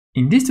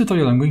In this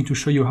tutorial, I'm going to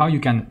show you how you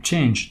can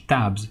change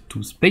tabs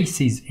to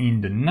spaces in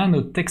the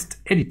Nano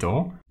text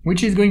editor,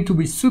 which is going to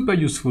be super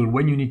useful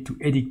when you need to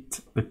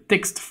edit a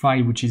text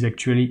file, which is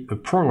actually a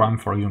program,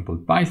 for example,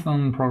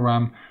 Python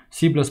program,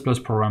 C++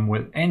 program,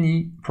 well,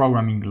 any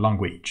programming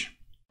language.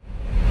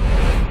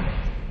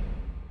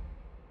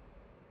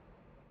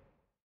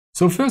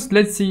 So first,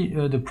 let's see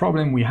the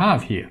problem we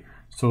have here.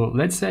 So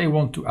let's say I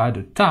want to add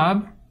a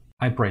tab.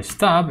 I press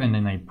tab and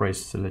then I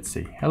press, let's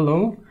say,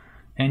 hello.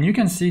 And you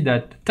can see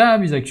that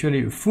tab is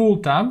actually a full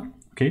tab,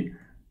 okay?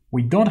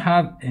 We don't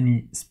have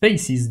any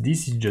spaces,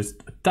 this is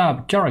just a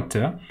tab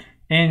character,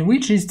 and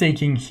which is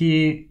taking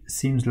here,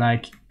 seems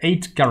like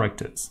 8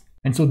 characters.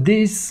 And so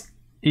this,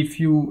 if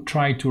you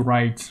try to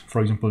write,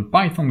 for example,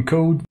 Python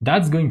code,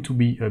 that's going to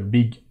be a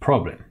big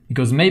problem.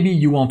 Because maybe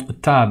you want a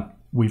tab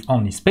with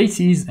only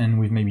spaces and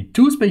with maybe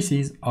 2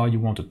 spaces, or you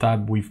want a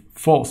tab with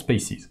 4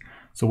 spaces.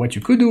 So what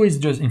you could do is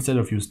just, instead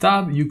of use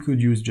tab, you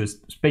could use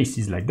just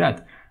spaces like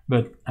that.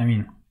 But I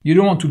mean, you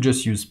don't want to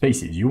just use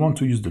spaces. You want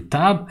to use the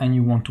tab and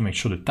you want to make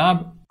sure the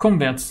tab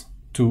converts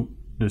to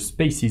the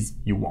spaces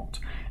you want.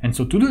 And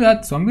so to do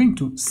that, so I'm going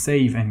to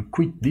save and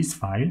quit this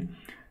file.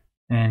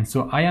 And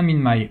so I am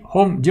in my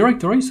home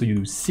directory. So you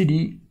do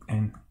cd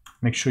and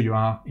make sure you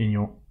are in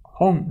your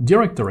home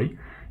directory.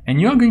 And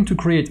you are going to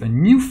create a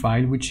new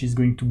file, which is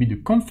going to be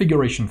the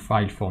configuration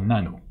file for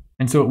Nano.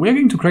 And so we're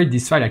going to create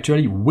this file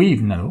actually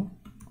with Nano.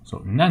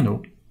 So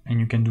Nano,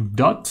 and you can do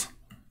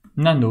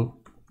 .nanorc.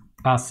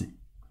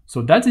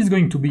 So that is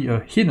going to be a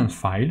hidden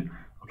file,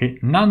 okay,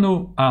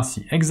 nanorc,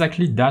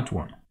 exactly that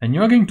one. And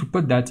you're going to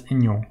put that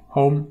in your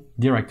home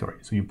directory.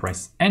 So you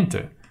press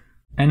enter.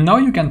 And now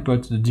you can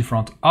put the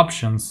different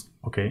options,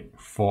 okay,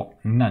 for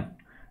Nano.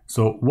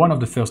 So one of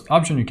the first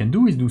options you can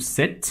do is do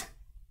set,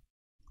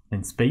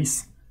 then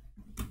space,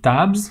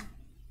 tabs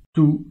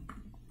to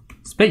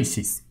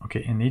spaces,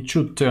 okay, and it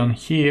should turn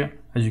here,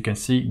 as you can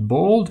see,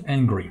 bold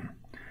and green.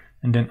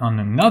 And then on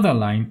another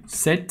line,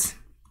 set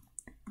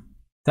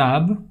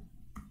tab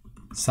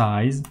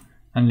size,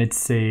 and let's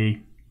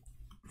say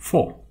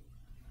 4.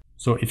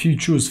 So if you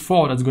choose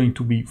 4, that's going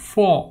to be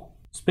 4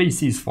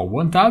 spaces for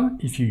one tab.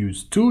 If you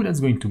use 2,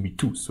 that's going to be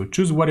 2. So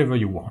choose whatever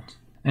you want.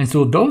 And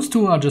so those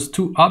two are just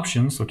 2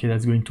 options, okay,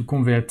 that's going to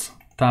convert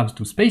tabs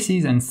to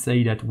spaces and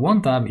say that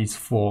one tab is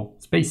 4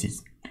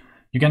 spaces.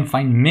 You can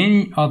find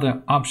many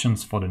other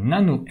options for the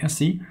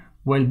nanorc.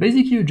 Well,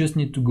 basically you just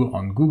need to go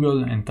on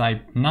Google and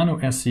type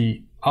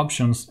nanorc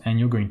options and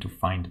you're going to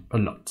find a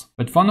lot.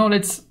 But for now,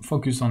 let's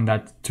focus on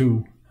that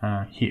too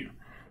here.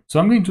 So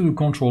I'm going to do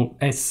Control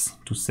S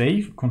to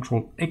save,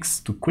 Control X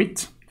to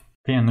quit.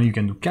 Okay, and now you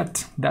can do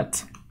cat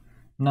that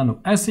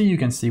nanorc. You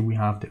can see we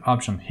have the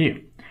option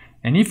here.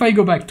 And if I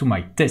go back to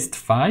my test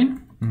file,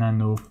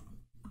 nano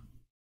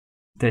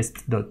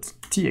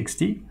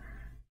test.txt,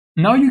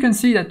 now you can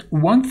see that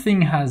one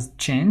thing has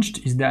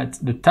changed is that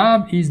the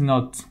tab is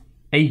not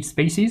 8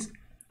 spaces,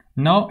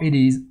 now it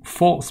is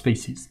 4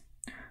 spaces.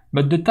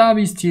 But the tab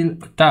is still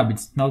a tab,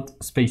 it's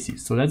not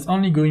spaces. So that's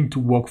only going to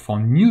work for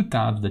new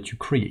tabs that you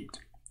create.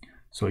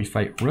 So if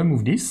I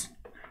remove this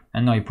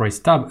and now I press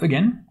tab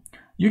again,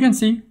 you can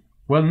see,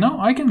 well, now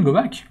I can go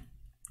back.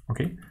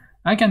 Okay,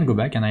 I can go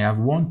back and I have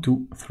 1,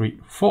 2, 3,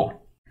 4.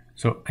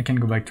 So I can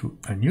go back to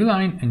a new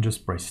line and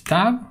just press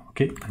tab.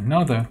 Okay,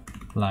 another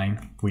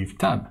line with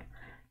tab.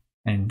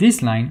 And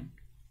this line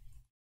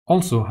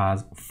also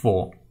has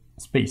 4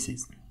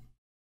 spaces.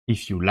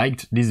 If you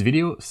liked this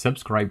video,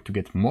 subscribe to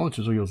get more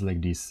tutorials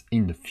like this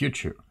in the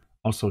future.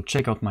 Also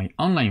check out my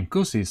online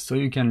courses so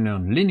you can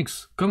learn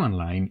Linux command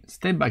line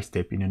step by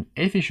step in an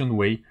efficient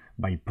way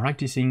by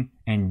practicing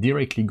and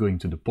directly going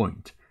to the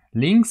point.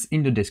 Links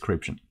in the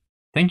description.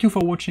 Thank you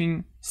for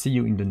watching. See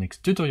you in the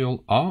next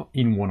tutorial or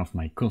in one of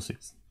my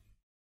courses.